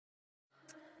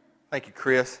Thank you,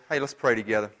 Chris. Hey, let's pray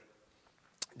together.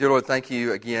 Dear Lord, thank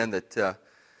you again that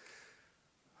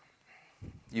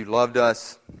you loved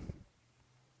us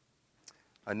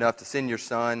enough to send your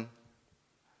Son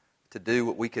to do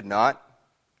what we could not,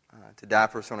 to die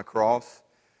for us on a cross.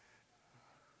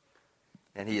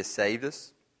 And He has saved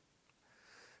us.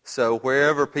 So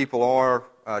wherever people are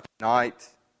tonight,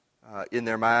 in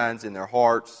their minds, in their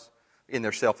hearts, in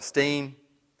their self-esteem,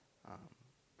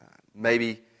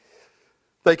 maybe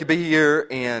they could be here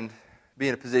and be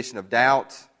in a position of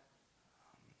doubt,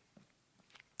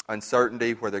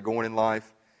 uncertainty, where they're going in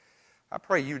life. I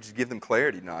pray you just give them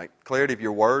clarity tonight. Clarity of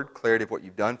your word, clarity of what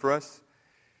you've done for us,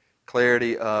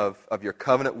 clarity of your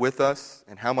covenant with us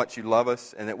and how much you love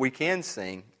us, and that we can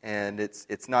sing. And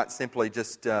it's not simply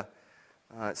just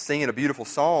singing a beautiful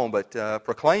song, but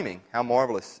proclaiming how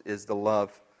marvelous is the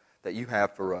love that you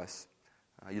have for us.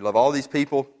 You love all these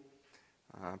people.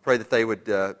 I pray that they would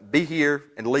be here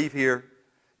and leave here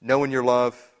knowing your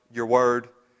love, your word,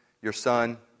 your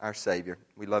Son, our Savior.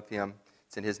 We love Him.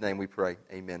 It's in His name we pray.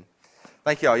 Amen.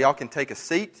 Thank y'all. Y'all can take a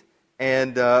seat.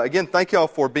 And again, thank y'all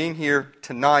for being here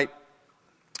tonight.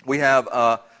 We have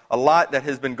a lot that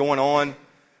has been going on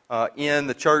in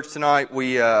the church tonight.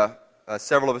 We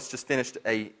several of us just finished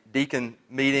a deacon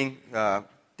meeting.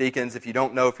 Deacons, if you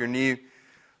don't know, if you're new,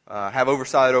 have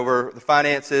oversight over the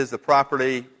finances, the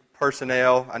property,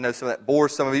 personnel. I know some of that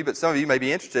bores some of you, but some of you may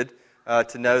be interested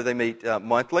to know they meet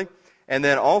monthly. And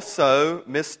then also,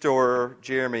 Mr.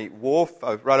 Jeremy Wolf,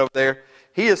 right over there,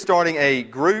 he is starting a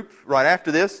group right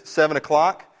after this, 7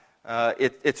 o'clock.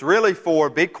 It's really for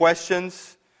big questions.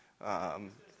 It's the hard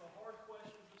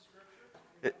questions of Scripture,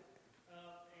 and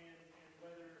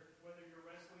whether you're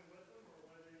wrestling with them or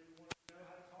whether you want to know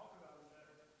how to talk about them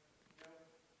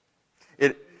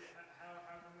better. How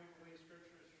can we believe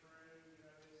Scripture is true?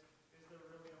 Is there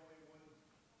really only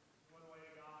one way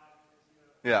to God?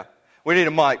 Yeah, we need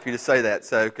a mic for you to say that.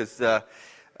 So, because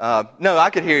no,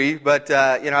 I could hear you, but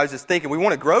I was just thinking we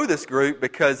want to grow this group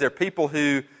because there are people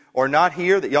who are not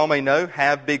here that y'all may know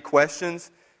have big questions,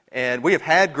 and we have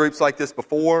had groups like this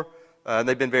before. And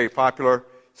they've been very popular.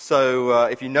 So,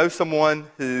 if you know someone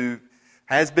who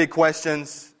has big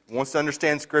questions, wants to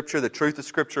understand Scripture, the truth of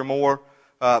Scripture more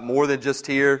than just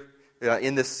here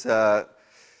in this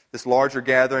larger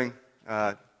gathering,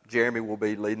 Jeremy will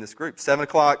be leading this group. 7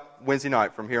 o'clock Wednesday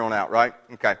night from here on out, right?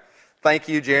 Okay. Thank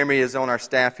you. Jeremy is on our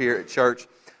staff here at church.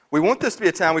 We want this to be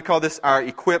a time, we call this our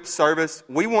equip service.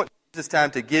 We want this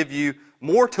time to give you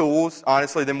more tools,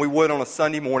 honestly, than we would on a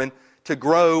Sunday morning to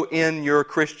grow in your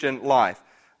Christian life.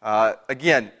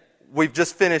 Again, we've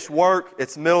just finished work.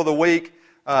 It's the middle of the week.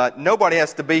 Nobody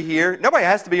has to be here. Nobody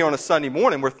has to be on a Sunday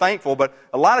morning. We're thankful, but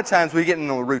a lot of times we get in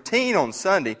a routine on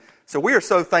Sunday. So we are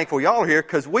so thankful y'all are here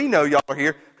because we know y'all are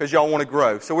here because y'all want to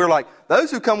grow. So we're like,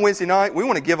 those who come Wednesday night, we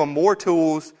want to give them more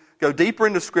tools, go deeper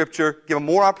into Scripture, give them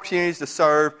more opportunities to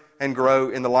serve and grow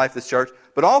in the life of this church,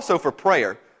 but also for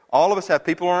prayer. All of us have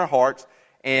people on our hearts,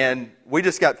 and we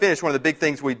just got finished. One of the big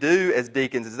things we do as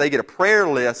deacons is they get a prayer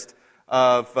list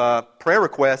of prayer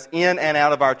requests in and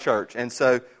out of our church. And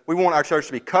so we want our church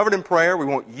to be covered in prayer. We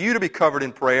want you to be covered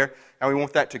in prayer, and we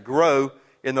want that to grow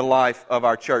in the life of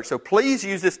our church. So please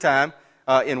use this time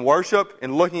in worship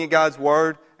and looking at God's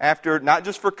Word after, not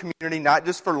just for community, not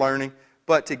just for learning,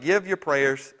 but to give your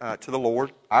prayers to the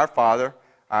Lord, our Father,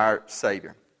 our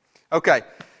Savior. Okay,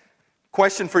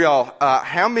 question for y'all.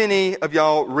 How many of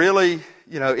y'all really,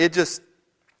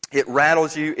 it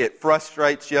rattles you, it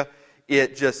frustrates you,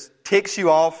 it just ticks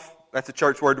you off, that's a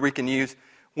church word we can use,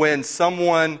 when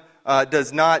someone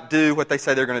does not do what they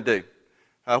say they're going to do?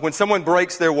 When someone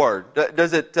breaks their word,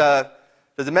 does it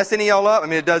mess any of y'all up? I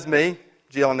mean, it does me.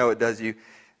 Jill, I know it does you.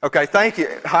 Okay, thank you.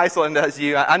 Heisel, it does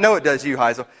you. I know it does you,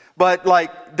 Heisel. But,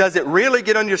 does it really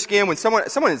get on your skin when someone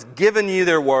has given you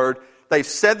their word, they've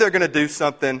said they're going to do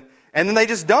something, and then they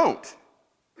just don't? Does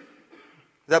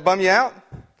that bum you out?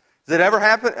 Does it ever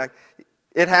happen?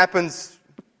 It happens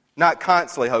not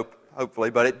constantly,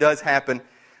 hopefully, but it does happen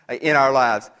in our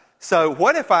lives. So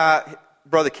what if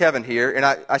Brother Kevin here, and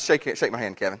I shake my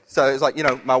hand, Kevin. So it's like,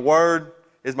 my word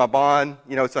is my bond.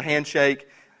 It's a handshake.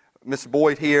 Mr.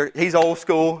 Boyd here, he's old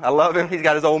school. I love him. He's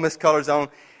got his Ole Miss colors on.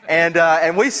 And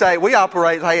we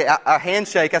operate, hey, a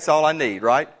handshake, that's all I need,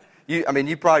 right? You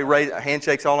probably raise a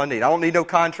handshake's all I need. I don't need no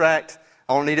contract.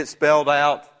 I don't need it spelled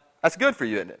out. That's good for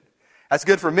you, isn't it? That's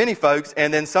good for many folks.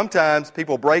 And then sometimes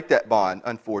people break that bond,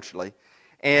 unfortunately.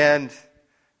 And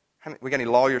we got any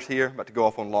lawyers here? I'm about to go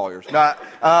off on lawyers. No,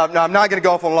 I'm not going to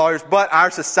go off on lawyers, but our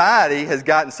society has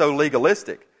gotten so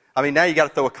legalistic. Now you got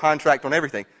to throw a contract on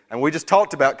everything. And we just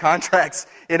talked about contracts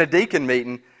in a deacon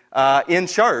meeting in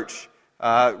church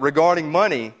regarding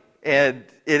money And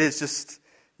it is just,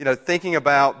 thinking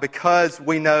about, because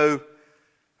we know,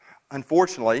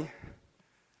 unfortunately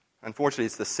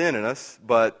it's the sin in us,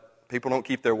 but people don't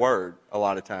keep their word a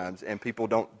lot of times, and people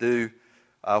don't do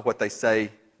what they say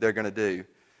they're going to do.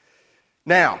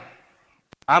 Now,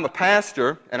 I'm a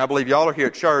pastor, and I believe y'all are here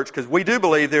at church because we do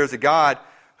believe there's a God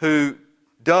who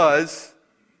does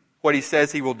what He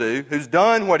says He will do, who's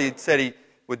done what He said He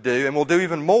would do, and will do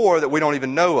even more that we don't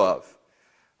even know of.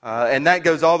 And that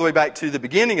goes all the way back to the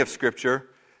beginning of Scripture,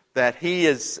 that He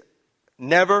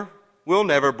will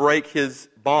never break His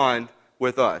bond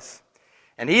with us.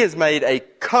 And He has made a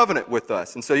covenant with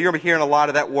us. And so you're going to be hearing a lot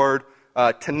of that word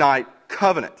tonight,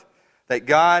 covenant, that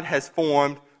God has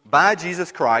formed by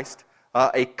Jesus Christ,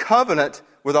 a covenant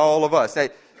with all of us. Now,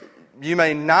 you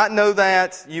may not know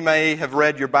that. You may have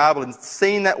read your Bible and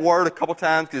seen that word a couple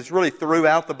times because it's really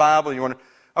throughout the Bible. You wonder,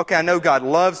 okay, I know God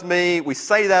loves me. We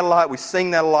say that a lot. We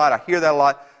sing that a lot. I hear that a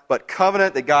lot. But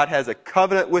covenant, that God has a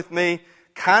covenant with me,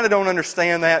 kind of don't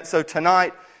understand that. So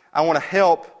tonight, I want to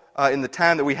help in the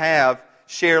time that we have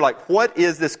share, what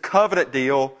is this covenant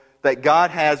deal that God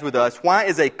has with us? Why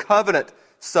is a covenant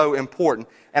so important?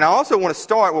 And I also want to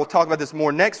start, we'll talk about this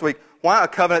more next week, why a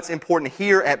covenant's important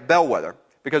here at Bellwether.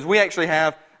 Because we actually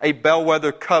have a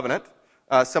Bellwether covenant.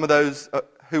 Some of those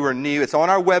who are new, it's on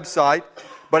our website,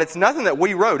 but it's nothing that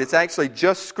we wrote. It's actually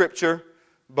just Scripture,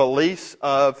 beliefs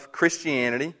of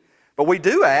Christianity. But we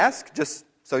do ask, just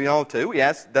so you know too, we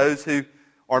ask those who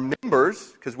are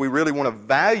members, because we really want to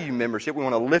value membership, we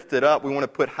want to lift it up, we want to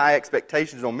put high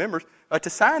expectations on members, to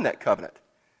sign that covenant.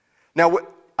 Now,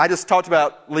 I just talked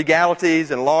about legalities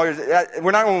and lawyers.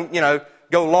 We're not going to,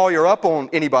 go lawyer up on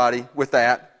anybody with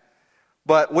that.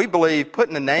 But we believe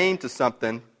putting a name to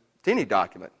something, to any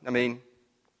document,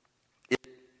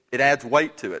 it adds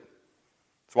weight to it.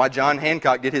 That's why John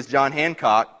Hancock did his John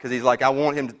Hancock, because he's like, I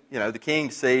want him to, the king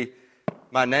to see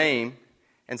my name.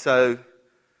 And so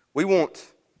we want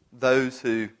those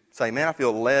who say, man, I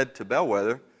feel led to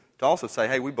Bellwether, to also say,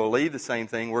 hey, we believe the same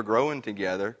thing, we're growing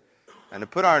together, and to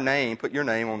put your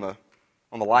name on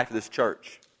the life of this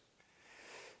church.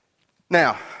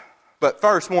 Now, but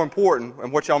first, more important,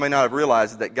 and what y'all may not have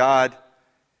realized, is that God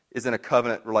is in a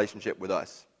covenant relationship with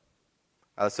us.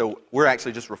 So we're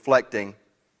actually just reflecting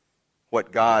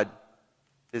what God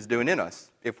is doing in us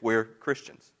if we're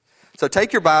Christians. So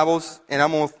take your Bibles, and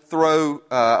I'm going to throw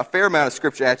a fair amount of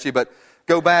Scripture at you, but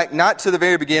go back, not to the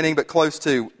very beginning, but close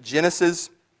to Genesis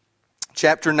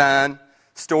chapter 9,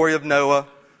 story of Noah.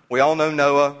 We all know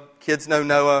Noah. Kids know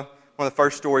Noah. One of the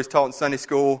first stories taught in Sunday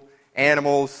school.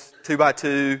 Animals,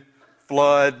 2x2,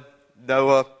 flood,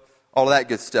 Noah, all of that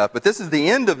good stuff. But this is the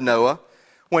end of Noah,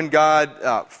 when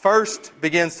God first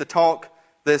begins to talk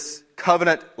this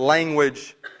covenant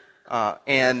language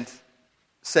and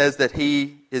says that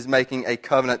He is making a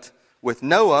covenant with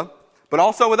Noah, but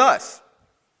also with us.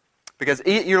 Because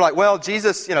you're like, well,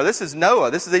 Jesus, this is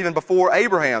Noah. This is even before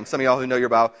Abraham, some of y'all who know your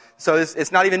Bible. So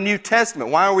it's not even New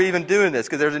Testament. Why are we even doing this?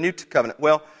 Because there's a new covenant.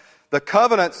 Well, the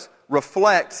covenants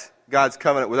reflect God's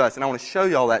covenant with us. And I want to show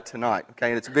you all that tonight, okay?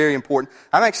 And it's very important.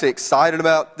 I'm actually excited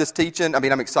about this teaching.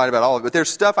 I'm excited about all of it. But there's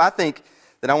stuff I think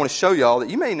that I want to show you all that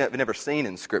you may have never seen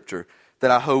in Scripture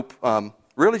that I hope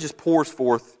really just pours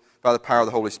forth by the power of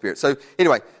the Holy Spirit. So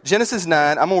anyway, Genesis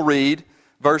 9, I'm going to read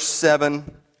verse 7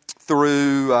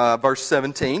 through verse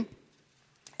 17.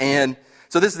 And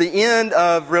so this is the end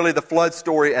of really the flood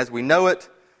story as we know it.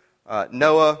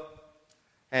 Noah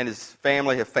and his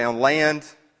family have found land.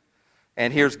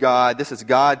 And here's God. This is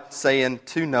God saying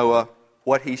to Noah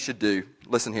what he should do.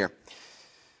 Listen here.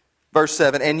 Verse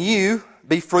 7, and you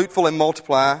be fruitful and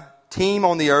multiply, teem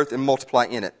on the earth and multiply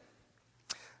in it.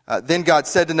 Then God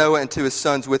said to Noah and to his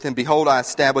sons with him, behold, I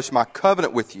establish my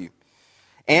covenant with you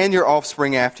and your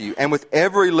offspring after you, and with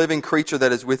every living creature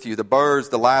that is with you, the birds,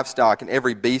 the livestock, and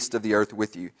every beast of the earth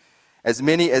with you, as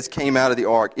many as came out of the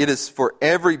ark. It is for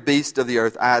every beast of the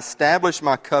earth I establish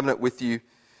my covenant with you,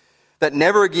 that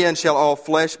never again shall all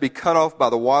flesh be cut off by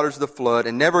the waters of the flood,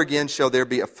 and never again shall there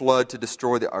be a flood to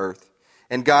destroy the earth.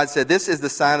 And God said, this is the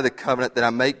sign of the covenant that I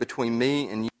make between me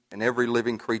and you and every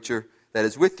living creature that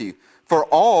is with you, for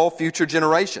all future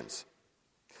generations.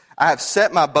 I have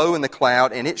set my bow in the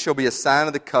cloud, and it shall be a sign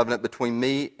of the covenant between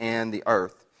me and the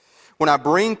earth. When I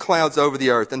bring clouds over the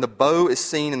earth, and the bow is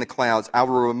seen in the clouds, I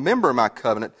will remember my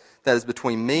covenant that is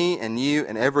between me and you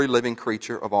and every living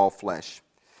creature of all flesh.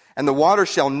 And the water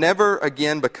shall never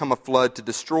again become a flood to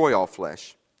destroy all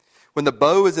flesh. When the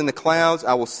bow is in the clouds,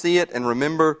 I will see it and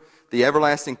remember the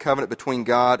everlasting covenant between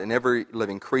God and every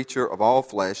living creature of all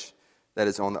flesh that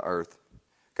is on the earth.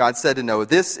 God said to Noah,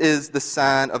 this is the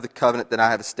sign of the covenant that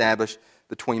I have established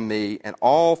between me and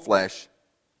all flesh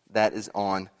that is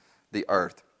on the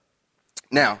earth.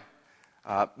 Now,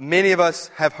 many of us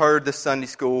have heard this Sunday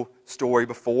school story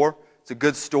before. It's a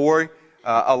good story.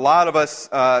 A lot of us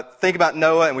think about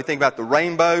Noah and we think about the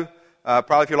rainbow.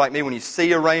 Probably if you're like me, when you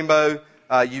see a rainbow,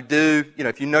 you do,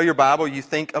 if you know your Bible, you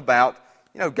think about,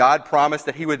 God promised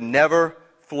that He would never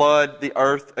flood the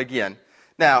earth again.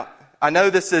 Now, I know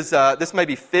this may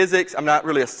be physics. I'm not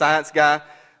really a science guy,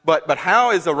 but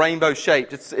how is a rainbow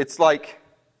shaped? It's like,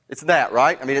 it's that,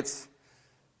 right? I mean, it's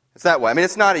that way. I mean,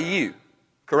 it's not a U,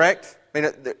 correct? I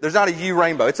mean, there's not a U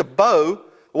rainbow. It's a bow.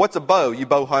 What's a bow? You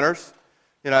bow hunters,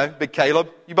 Big Caleb.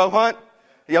 You bow hunt?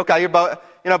 Okay, you're bow.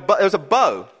 There's a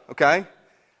bow. Okay,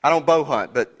 I don't bow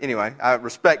hunt, but anyway, I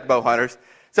respect bow hunters.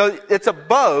 So it's a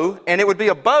bow, and it would be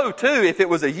a bow too if it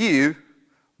was a U,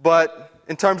 but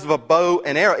in terms of a bow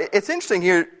and arrow, it's interesting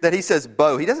here that he says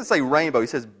bow. He doesn't say rainbow, he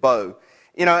says bow.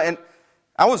 And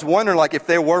I was wondering, like, if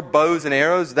there were bows and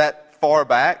arrows that far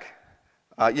back,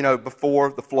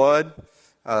 before the flood.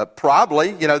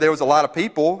 Probably, there was a lot of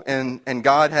people, and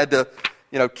God had to,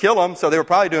 kill them, so they were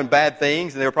probably doing bad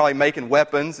things, and they were probably making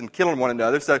weapons and killing one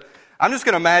another. So I'm just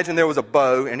going to imagine there was a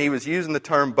bow, and he was using the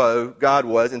term bow, God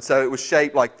was, and so it was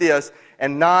shaped like this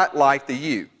and not like the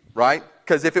U, right?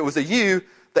 Because if it was a U,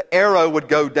 the arrow would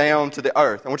go down to the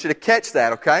earth. I want you to catch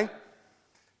that, okay?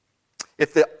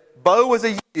 If the bow was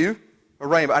a U, a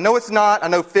rainbow. I know it's not. I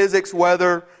know physics,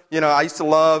 weather. I used to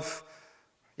love,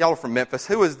 y'all are from Memphis.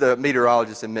 Who was the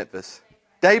meteorologist in Memphis?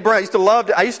 Dave Brown.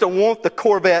 I used to want the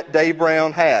Corvette Dave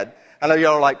Brown had. I know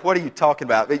y'all are like, what are you talking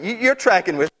about? But you're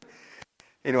tracking with me.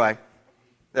 Anyway.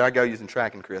 There I go using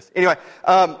tracking, Chris. Anyway,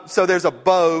 so there's a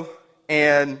bow,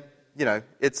 and,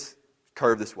 it's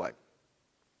curved this way.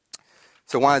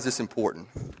 So why is this important?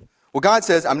 Well, God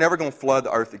says, I'm never going to flood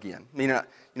the earth again. Meaning,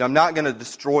 I'm not going to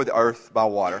destroy the earth by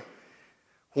water.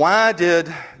 Why did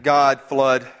God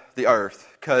flood the earth?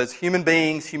 Because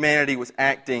humanity was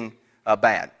acting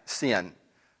bad, sin.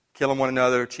 Killing one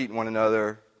another, cheating one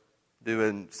another,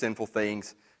 doing sinful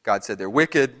things. God said they're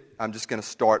wicked. I'm just going to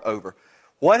start over.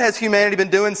 What has humanity been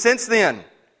doing since then?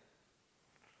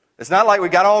 It's not like we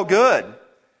got all good.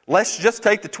 Let's just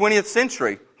take the 20th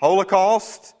century.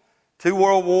 Holocaust, 2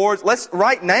 world wars.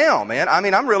 Right now, man. I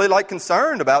mean, I'm really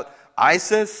concerned about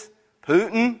ISIS,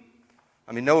 Putin.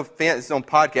 I mean, no offense, it's on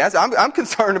podcasts. I'm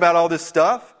concerned about all this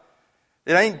stuff.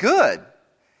 It ain't good.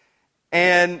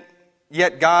 And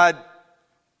yet God,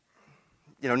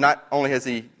 not only has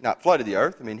He not flooded the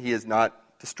earth, He has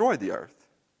not destroyed the earth.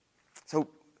 So,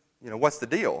 what's the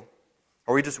deal?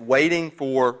 Are we just waiting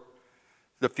for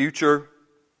the future,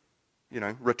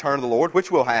 return of the Lord, which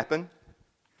will happen?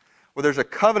 Well, there's a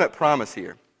covenant promise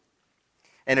here,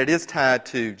 and it is tied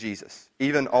to Jesus,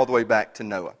 even all the way back to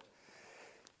Noah.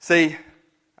 See,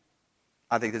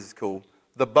 I think this is cool.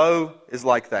 The bow is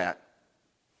like that,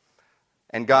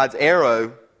 and God's arrow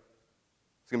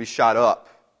is going to be shot up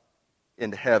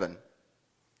into heaven.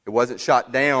 It wasn't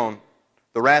shot down.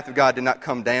 The wrath of God did not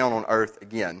come down on earth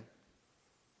again,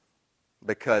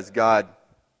 because God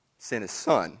sent His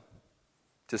Son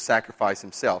to sacrifice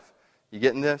Himself. You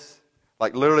getting this?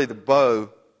 Like literally the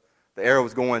bow, the arrow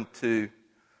was going to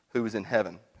who was in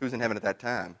heaven. Who was in heaven at that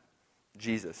time?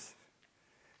 Jesus.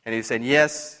 And He was saying,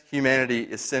 yes, humanity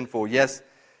is sinful. Yes,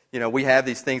 we have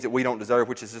these things that we don't deserve,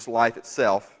 which is just life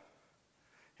itself.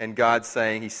 And God's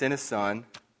saying He sent His Son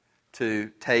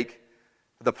to take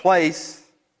the place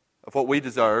of what we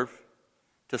deserve,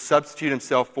 to substitute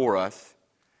Himself for us.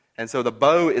 And so the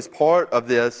bow is part of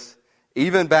this.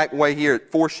 Even back way here,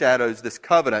 it foreshadows this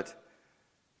covenant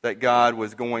that God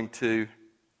was going to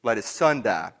let His Son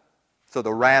die. So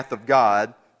the wrath of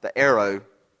God, the arrow,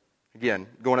 again,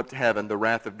 going up to heaven, the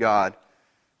wrath of God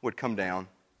would come down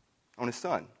on His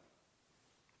Son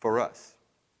for us.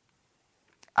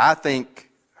 I think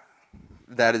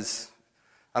that is,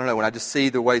 I don't know, when I just see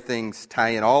the way things tie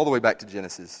in all the way back to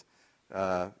Genesis,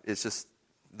 it's just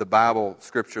the Bible,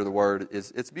 Scripture, the Word,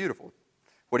 it's beautiful,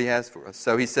 what He has for us.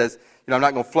 So He says, I'm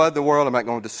not going to flood the world. I'm not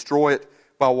going to destroy it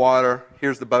by water.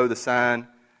 Here's the bow, the sign,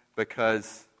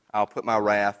 because I'll put my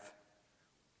wrath,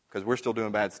 because we're still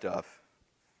doing bad stuff,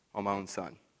 on my own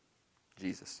Son,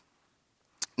 Jesus.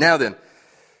 Now then,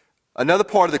 another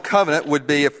part of the covenant would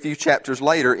be a few chapters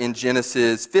later in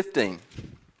Genesis 15.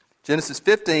 Genesis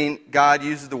 15, God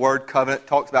uses the word covenant,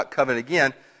 talks about covenant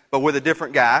again, but with a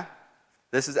different guy.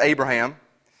 This is Abraham.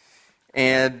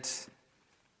 And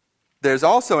there's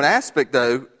also an aspect,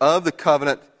 though, of the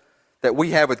covenant that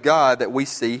we have with God that we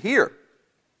see here.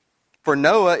 For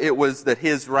Noah, it was that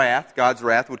his wrath, God's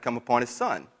wrath, would come upon his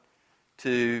son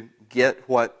to get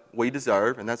what we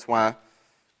deserve. And that's why,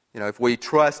 if we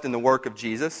trust in the work of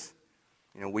Jesus,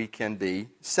 we can be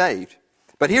saved.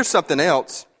 But here's something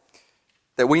else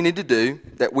that we need to do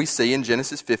that we see in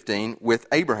Genesis 15 with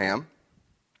Abraham.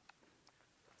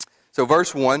 So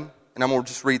verse 1, and I'm going to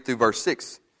just read through verse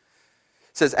 6.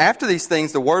 It says, after these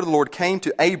things, the word of the Lord came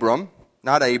to Abram,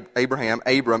 not Abraham,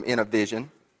 Abram in a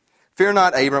vision. Fear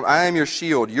not, Abram, I am your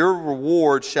shield. Your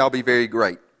reward shall be very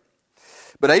great.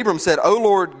 But Abram said, O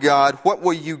Lord God, what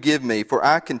will you give me? For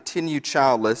I continue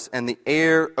childless, and the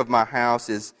heir of my house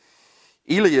is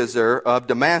Eliezer of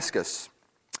Damascus.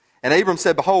 And Abram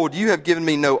said, behold, you have given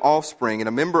me no offspring, and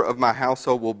a member of my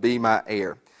household will be my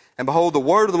heir. And behold, the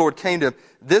word of the Lord came to him,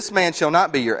 this man shall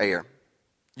not be your heir.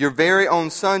 Your very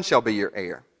own son shall be your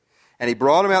heir. And he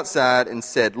brought him outside and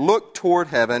said, look toward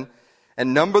heaven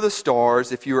and number the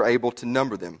stars if you are able to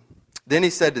number them. Then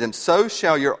he said to them, so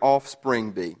shall your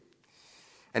offspring be.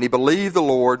 And he believed the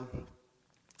Lord,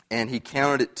 and he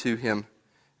counted it to him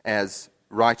as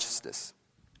righteousness.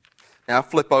 Now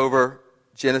flip over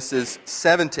Genesis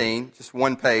 17, just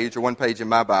one page in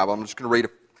my Bible. I'm just going to read a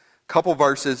couple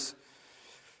verses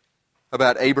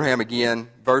about Abraham again,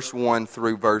 verse 1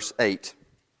 through verse 8,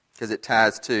 because it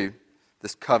ties to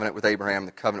this covenant with Abraham,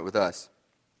 the covenant with us.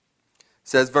 It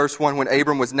says, verse 1, when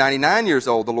Abram was 99 years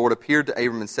old, the Lord appeared to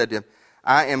Abram and said to him,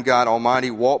 I am God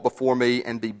Almighty, walk before me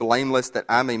and be blameless, that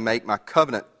I may make my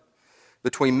covenant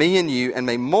between me and you and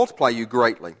may multiply you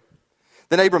greatly.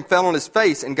 Then Abram fell on his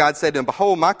face, and God said to him,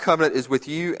 behold, my covenant is with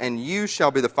you, and you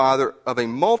shall be the father of a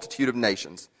multitude of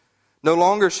nations. No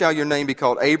longer shall your name be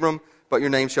called Abram, but your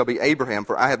name shall be Abraham,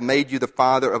 for I have made you the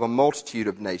father of a multitude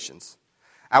of nations.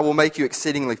 I will make you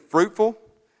exceedingly fruitful.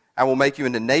 I will make you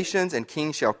into nations, and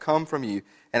kings shall come from you.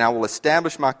 And I will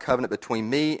establish my covenant between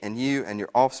me and you and your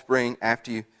offspring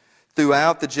after you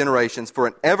throughout the generations for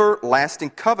an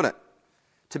everlasting covenant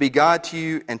to be God to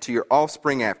you and to your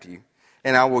offspring after you.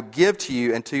 And I will give to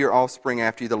you and to your offspring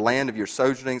after you the land of your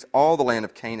sojournings, all the land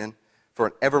of Canaan, for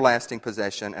an everlasting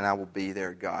possession, and I will be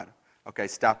their God. Okay,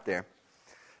 stop there.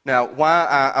 Now,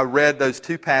 why I read those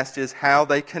two passages, how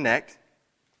they connect,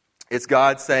 it's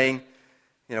God saying,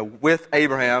 with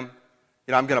Abraham,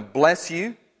 I'm going to bless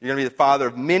you. You're going to be the father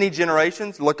of many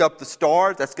generations. Look up the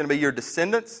stars. That's going to be your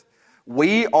descendants.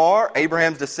 We are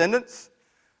Abraham's descendants.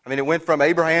 It went from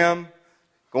Abraham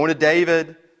going to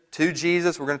David to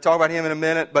Jesus. We're going to talk about him in a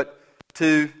minute, but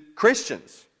to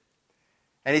Christians.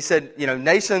 And he said,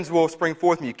 nations will spring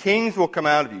forth from you. Kings will come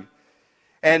out of you.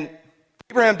 And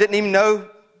Abraham didn't even know,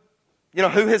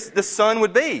 who the son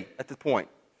would be at this point.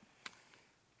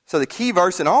 So the key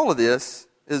verse in all of this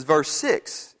is verse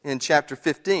 6 in chapter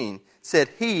 15. Said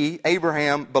he,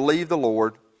 Abraham, believed the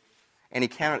Lord, and he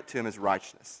counted it to him as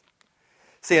righteousness.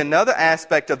 See, another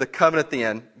aspect of the covenant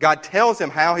then, God tells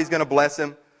him how he's going to bless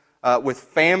him with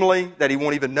family that he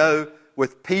won't even know,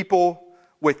 with people,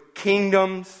 with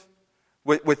kingdoms,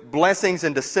 with blessings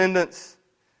and descendants.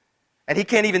 And he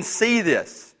can't even see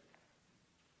this,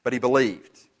 but he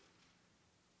believed.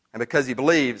 And because he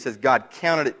believed, it says God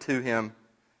counted it to him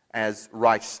as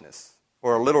righteousness,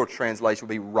 or a literal translation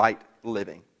would be right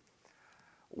living.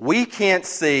 We can't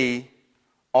see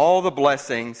all the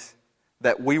blessings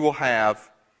that we will have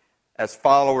as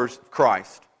followers of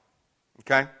Christ.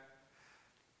 Okay?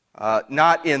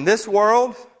 Not in this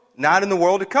world, not in the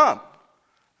world to come.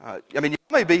 You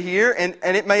may be here, and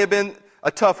it may have been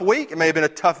a tough week. It may have been a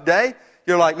tough day.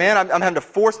 You're like, man, I'm having to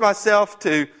force myself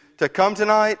to come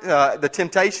tonight. The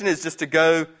temptation is just to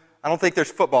go. I don't think there's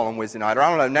football on Wednesday night. Or I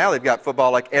don't know, now they've got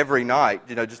football like every night,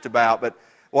 just about. But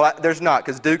well, there's not,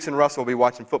 because Dukes and Russell will be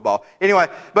watching football. Anyway,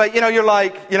 but, you're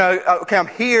like, okay, I'm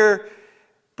here,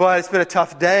 but it's been a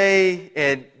tough day.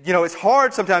 And, it's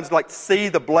hard sometimes to, see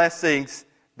the blessings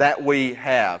that we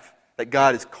have, that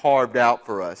God has carved out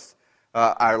for us.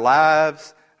 Our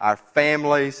lives, our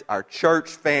families, our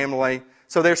church family.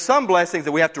 So there's some blessings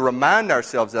that we have to remind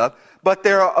ourselves of, but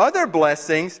there are other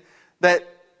blessings that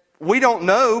we don't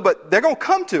know, but they're going to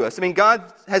come to us.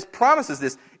 God has promised us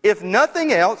this. If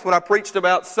nothing else, when I preached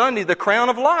about Sunday, the crown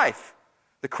of life,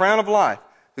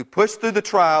 who pushed through the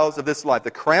trials of this life,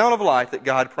 the crown of life that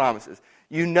God promises.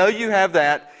 You have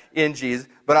that in Jesus,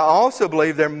 but I also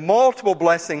believe there are multiple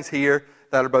blessings here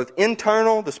that are both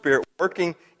internal, the Spirit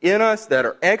working in us, that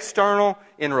are external,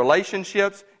 in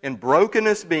relationships, in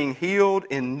brokenness being healed,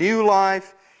 in new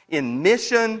life, in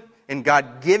mission, in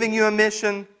God giving you a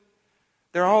mission.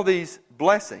 There are all these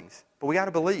blessings, but we got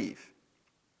to believe.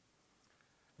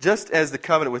 Just as the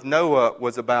covenant with Noah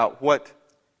was about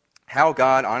how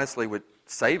God honestly would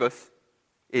save us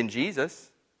in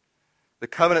Jesus, the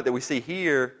covenant that we see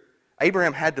here,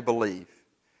 Abraham had to believe.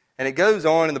 And it goes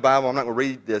on in the Bible. I'm not going to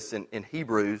read this in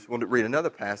Hebrews. We'll read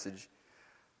another passage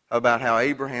about how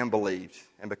Abraham believed,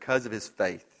 and because of his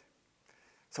faith.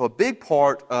 So a big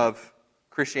part of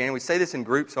Christianity, we say this in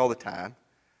groups all the time,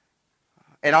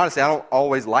 and honestly, I don't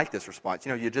always like this response.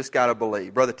 You just got to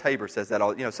believe. Brother Tabor says that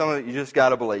all. Some of it you just got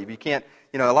to believe. You can't.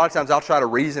 A lot of times I'll try to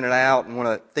reason it out and want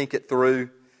to think it through,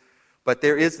 but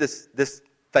there is this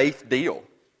faith deal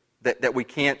that we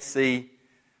can't see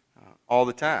all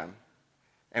the time,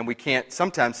 and we can't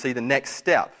sometimes see the next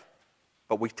step,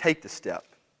 but we take the step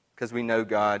because we know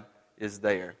God is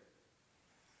there.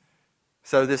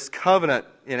 So this covenant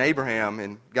in Abraham,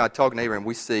 and God talking to Abraham,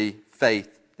 we see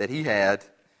faith that he had.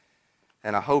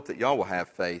 And I hope that y'all will have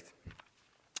faith.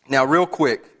 Now, real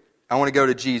quick, I want to go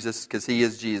to Jesus because he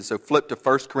is Jesus. So flip to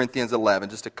 1 Corinthians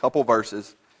 11, just a couple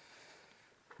verses.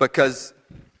 Because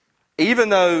even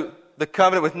though the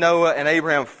covenant with Noah and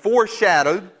Abraham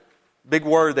foreshadowed, big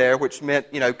word there, which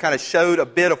meant, kind of showed a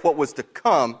bit of what was to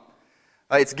come,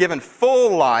 it's given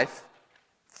full life,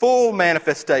 full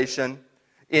manifestation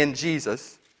in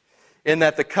Jesus, in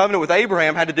that the covenant with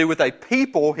Abraham had to do with a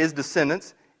people, his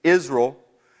descendants, Israel.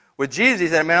 With Jesus, he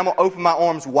said, I'm going to open my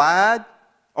arms wide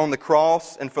on the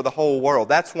cross and for the whole world.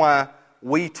 That's why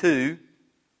we too,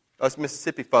 us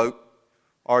Mississippi folk,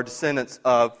 are descendants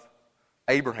of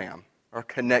Abraham, are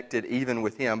connected even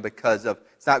with him because of,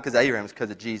 it's not because of Abraham, it's because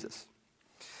of Jesus.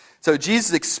 So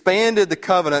Jesus expanded the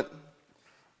covenant,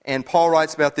 and Paul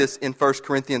writes about this in 1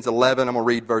 Corinthians 11. I'm going to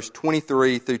read verse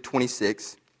 23 through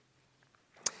 26.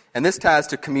 And this ties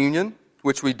to communion,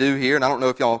 which we do here, and I don't know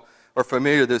if y'all are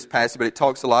familiar with this passage, but it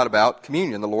talks a lot about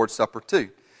communion, the Lord's Supper too.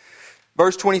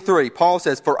 Verse 23, Paul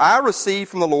says, For I received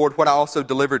from the Lord what I also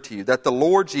delivered to you, that the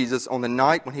Lord Jesus, on the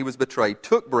night when he was betrayed,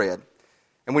 took bread,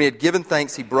 and when he had given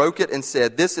thanks, he broke it and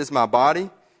said, This is my body,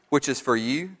 which is for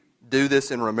you. Do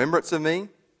this in remembrance of me.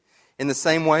 In the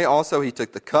same way also he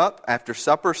took the cup after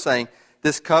supper, saying,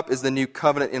 This cup is the new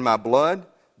covenant in my blood.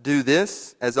 Do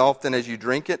this as often as you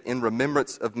drink it in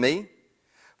remembrance of me.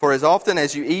 For as often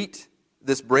as you eat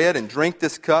this bread and drink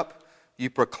this cup, you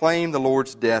proclaim the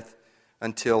Lord's death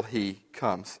until he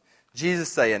comes.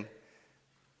 Jesus saying,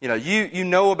 you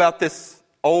know about this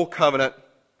old covenant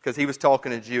because he was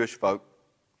talking to Jewish folk.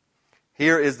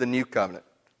 Here is the new covenant,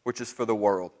 which is for the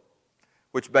world.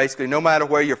 Which basically, no matter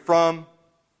where you're from,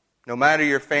 no matter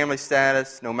your family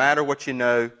status, no matter what you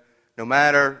know, no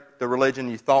matter the religion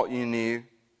you thought you knew,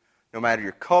 no matter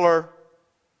your color,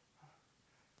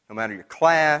 no matter your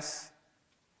class,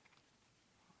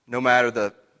 no matter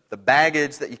the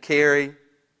baggage that you carry,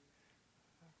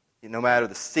 no matter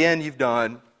the sin you've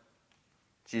done,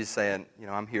 Jesus is saying,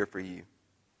 I'm here for you.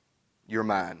 You're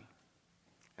mine.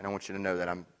 And I want you to know that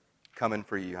I'm coming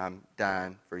for you. I'm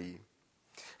dying for you.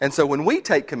 And so when we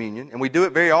take communion, and we do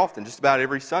it very often, just about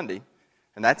every Sunday,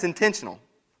 and that's intentional,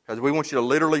 because we want you to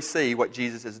literally see what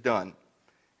Jesus has done.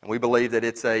 And we believe that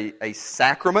it's a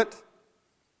sacrament.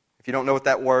 If you don't know what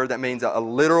that word, that means a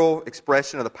literal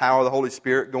expression of the power of the Holy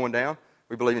Spirit going down.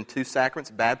 We believe in two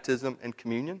sacraments, baptism and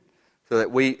communion. So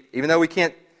that we, even though we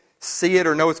can't see it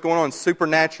or know what's going on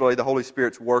supernaturally, the Holy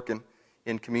Spirit's working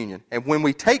in communion. And when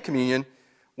we take communion,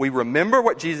 we remember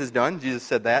what Jesus has done. Jesus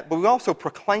said that. But we also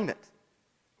proclaim it,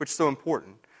 which is so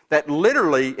important. That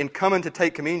literally, in coming to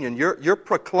take communion, you're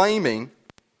proclaiming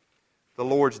the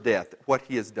Lord's death, what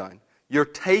he has done. You're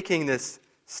taking this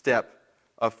step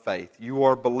of faith. You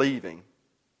are believing,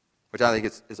 which I think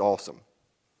is awesome.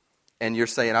 And you're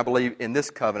saying, I believe in this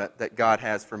covenant that God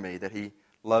has for me, that he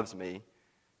loves me.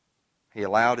 He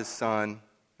allowed his son,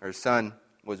 or his son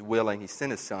was willing, he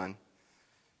sent his son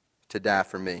to die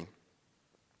for me.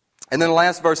 And then the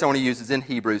last verse I want to use is in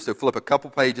Hebrews. So flip a couple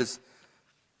pages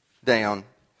down.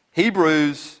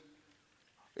 Hebrews,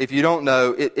 if you don't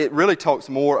know, it really talks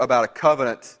more about a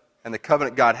covenant and the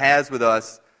covenant God has with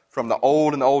us from the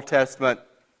Old and the Old Testament,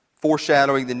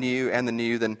 foreshadowing the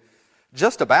new than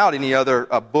just about any other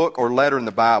book or letter in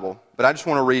the Bible. But I just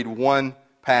want to read one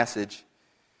passage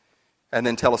and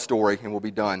then tell a story, and we'll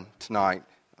be done tonight.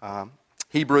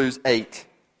 Hebrews 8.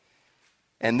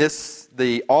 And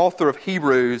the author of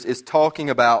Hebrews is talking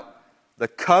about the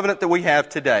covenant that we have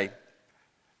today.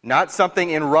 Not something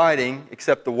in writing,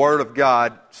 except the Word of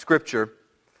God, Scripture,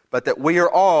 but that we are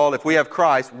all, if we have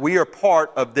Christ, we are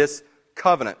part of this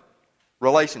covenant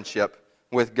relationship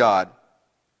with God.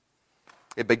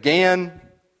 It began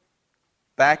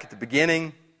back at the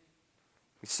beginning.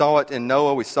 We saw it in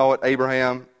Noah, we saw it in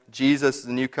Abraham. Jesus is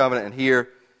the new covenant, and here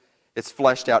it's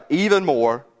fleshed out even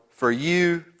more for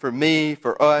you, for me,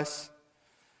 for us.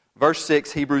 Verse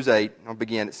 6, Hebrews 8, I'll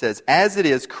begin. It says, As it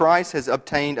is, Christ has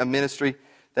obtained a ministry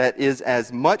that is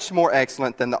as much more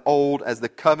excellent than the old as the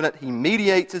covenant he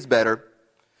mediates is better,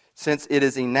 since it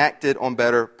is enacted on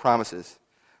better promises.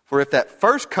 For if that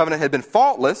first covenant had been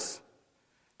faultless,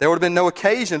 There would have been no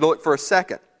occasion to look for a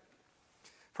second.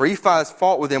 For he finds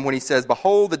fault with them when he says,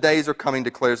 Behold, the days are coming,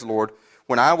 declares the Lord,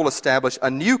 when I will establish a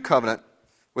new covenant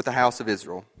with the house of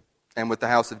Israel and with the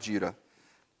house of Judah,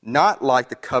 not like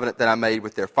the covenant that I made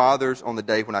with their fathers on the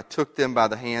day when I took them by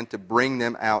the hand to bring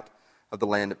them out of the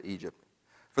land of Egypt.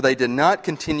 For they did not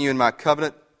continue in my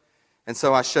covenant, and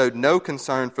so I showed no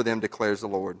concern for them, declares the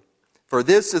Lord. For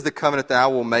this is the covenant that I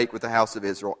will make with the house of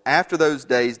Israel. After those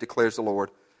days, declares the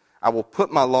Lord, I will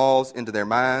put my laws into their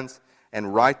minds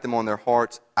and write them on their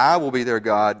hearts. I will be their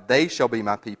God. They shall be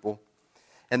my people.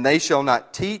 And they shall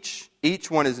not teach each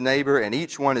one his neighbor and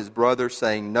each one his brother,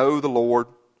 saying, Know the Lord,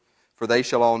 for they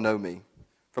shall all know me,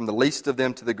 from the least of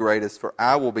them to the greatest. For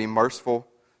I will be merciful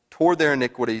toward their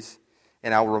iniquities,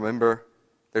 and I will remember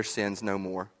their sins no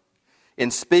more.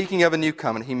 In speaking of a new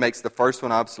covenant, he makes the first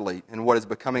one obsolete, and what is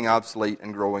becoming obsolete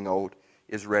and growing old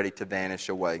is ready to vanish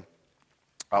away.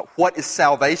 What is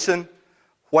salvation?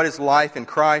 What is life in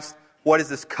Christ? What is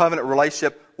this covenant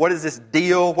relationship? What is this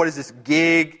deal? What is this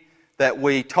gig that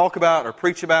we talk about or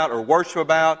preach about or worship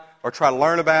about or try to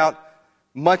learn about?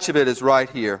 Much of it is right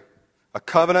here. A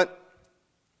covenant,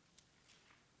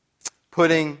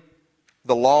 putting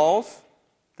the laws,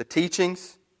 the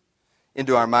teachings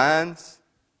into our minds,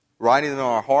 writing them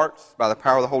on our hearts by the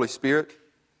power of the Holy Spirit,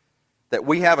 that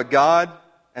we have a God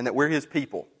and that we're His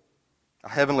people, a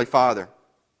Heavenly Father,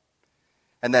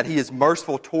 and that He is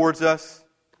merciful towards us,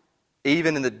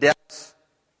 even in the depths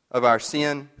of our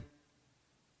sin,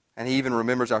 and He even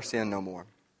remembers our sin no more.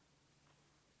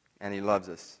 And He loves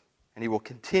us. And He will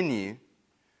continue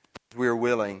as we are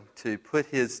willing to put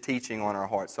His teaching on our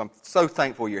hearts. So I'm so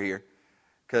thankful you're here,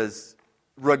 because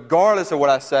regardless of what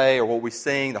I say or what we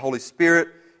sing, the Holy Spirit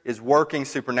is working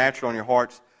supernatural in your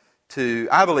hearts to,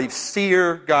 I believe,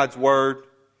 sear God's Word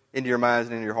into your minds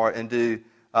and into your heart and do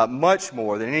much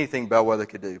more than anything Bellwether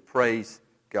could do. Praise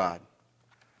God.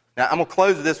 Now, I'm going to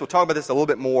close with this. We'll talk about this a little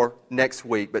bit more next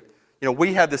week. But,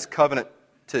 we have this covenant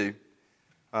too.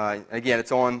 Again,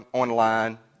 it's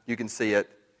online. You can see it.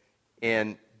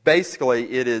 And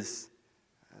basically, it is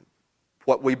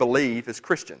what we believe as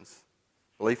Christians.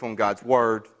 Belief on God's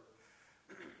Word.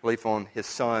 Belief on His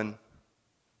Son,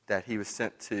 that He was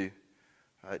sent to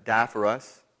die for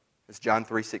us. It's John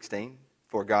 3:16.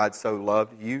 For God so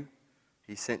loved you,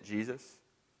 He sent Jesus.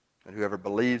 And whoever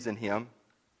believes in Him,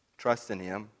 trusts in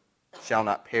Him, shall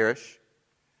not perish,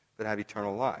 but have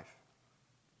eternal life.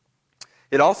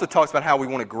 It also talks about how we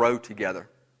want to grow together.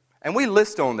 And we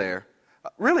list on there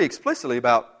really explicitly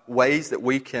about ways that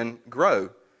we can grow.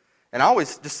 And I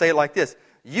always just say it like this.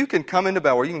 You can come into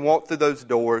Bellwether, you can walk through those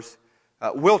doors.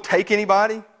 We'll take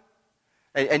anybody.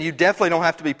 And you definitely don't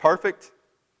have to be perfect.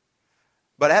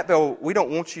 But at Bellwether, we don't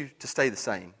want you to stay the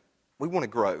same. We want to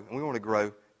grow. And we want to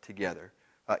grow together.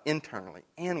 Internally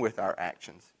and with our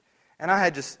actions. And I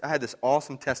had this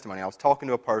awesome testimony. I was talking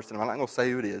to a person, I'm not going to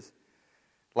say who it is,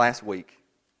 last week.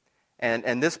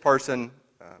 And this person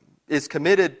is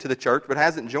committed to the church but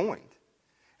hasn't joined.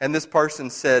 And this person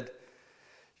said,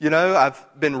 I've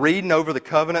been reading over the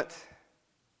covenant.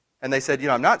 And they said,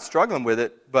 I'm not struggling with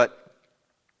it, but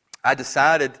I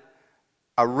decided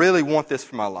I really want this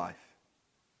for my life.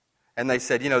 And they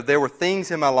said, there were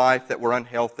things in my life that were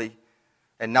unhealthy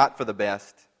and not for the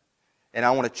best. And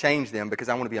I want to change them because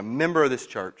I want to be a member of this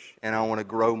church and I want to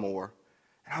grow more.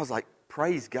 And I was like,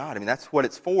 praise God. I mean, that's what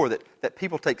it's for, that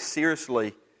people take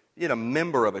seriously being a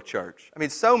member of a church. I mean,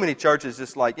 so many churches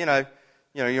just like, you want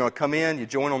to come in, you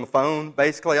join on the phone,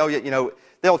 basically. Oh, yeah,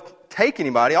 they'll take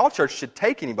anybody. All churches should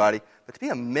take anybody. But to be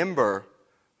a member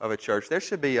of a church, there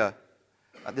should be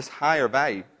this higher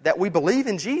value that we believe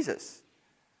in Jesus.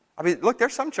 I mean, look,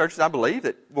 there's some churches I believe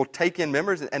that will take in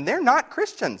members, and they're not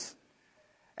Christians.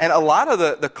 And a lot of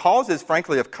the causes,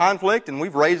 frankly, of conflict, and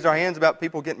we've raised our hands about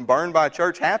people getting burned by a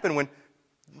church, happen when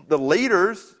the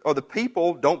leaders or the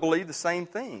people don't believe the same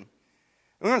thing. And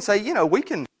we're going to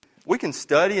say, we can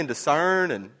study and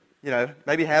discern and,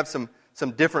 maybe have some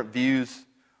different views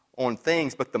on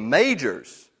things, but the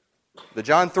majors, the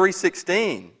John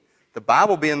 3:16, the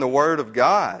Bible being the Word of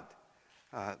God,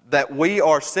 that we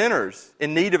are sinners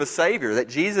in need of a Savior, that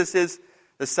Jesus is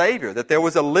the Savior, that there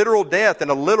was a literal death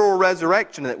and a literal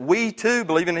resurrection, and that we too,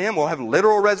 believing in Him, will have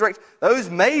literal resurrection. Those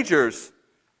majors,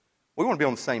 we want to be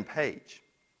on the same page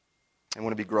and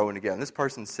want to be growing together. And this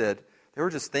person said, there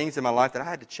were just things in my life that I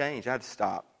had to change, I had to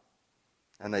stop.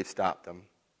 And they've stopped them.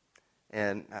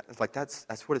 And it's like, that's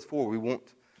what it's for. We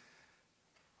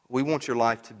want your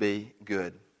life to be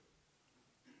good.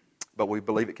 But we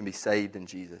believe it can be saved in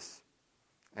Jesus.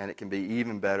 And it can be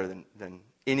even better than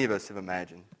any of us have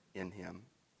imagined in Him.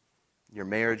 Your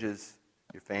marriages,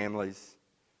 your families,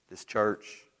 this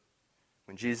church.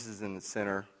 when Jesus is in the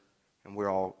center and we're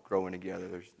all growing together,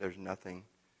 there's nothing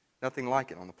like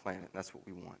it on the planet. And that's what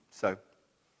we want. So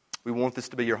we want this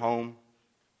to be your home,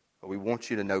 but we want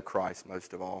you to know Christ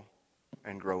most of all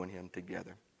and grow in Him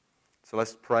together. So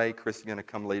let's pray. Chris is going to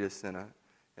come lead us in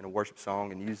a worship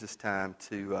song and use this time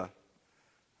to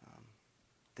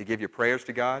give your prayers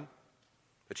to God.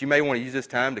 But you may want to use this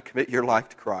time to commit your life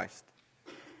to Christ.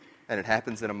 And it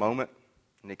happens in a moment,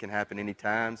 and it can happen any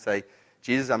time. Say,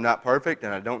 Jesus, I'm not perfect,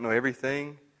 and I don't know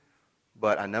everything,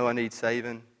 but I know I need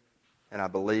saving, and I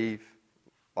believe,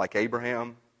 like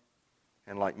Abraham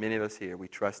and like many of us here, we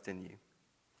trust in you.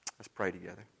 Let's pray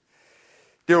together.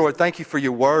 Dear Lord, thank you for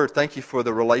your word. Thank you for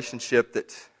the relationship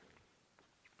that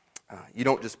you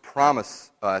don't just promise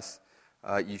us,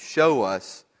 you show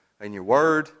us in your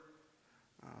word,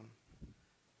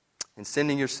 in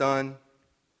sending your Son,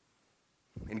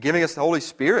 and giving us the Holy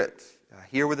Spirit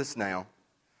here with us now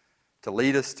to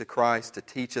lead us to Christ, to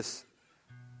teach us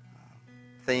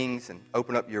things and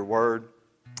open up your word.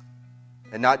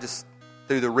 And not just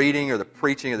through the reading or the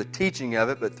preaching or the teaching of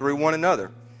it, but through one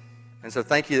another. And so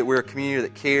thank you that we're a community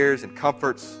that cares and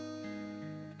comforts.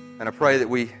 And I pray that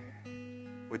we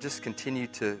would just continue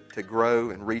to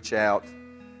grow and reach out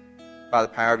by the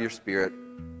power of your Spirit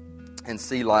and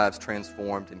see lives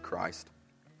transformed in Christ.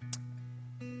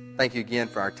 Thank you again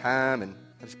for our time, and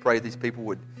I just pray these people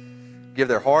would give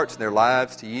their hearts and their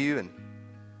lives to you, and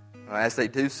as they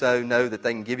do so, know that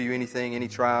they can give you anything, any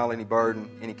trial, any burden,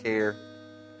 any care,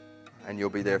 and you'll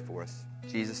be there for us. In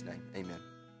Jesus' name, amen.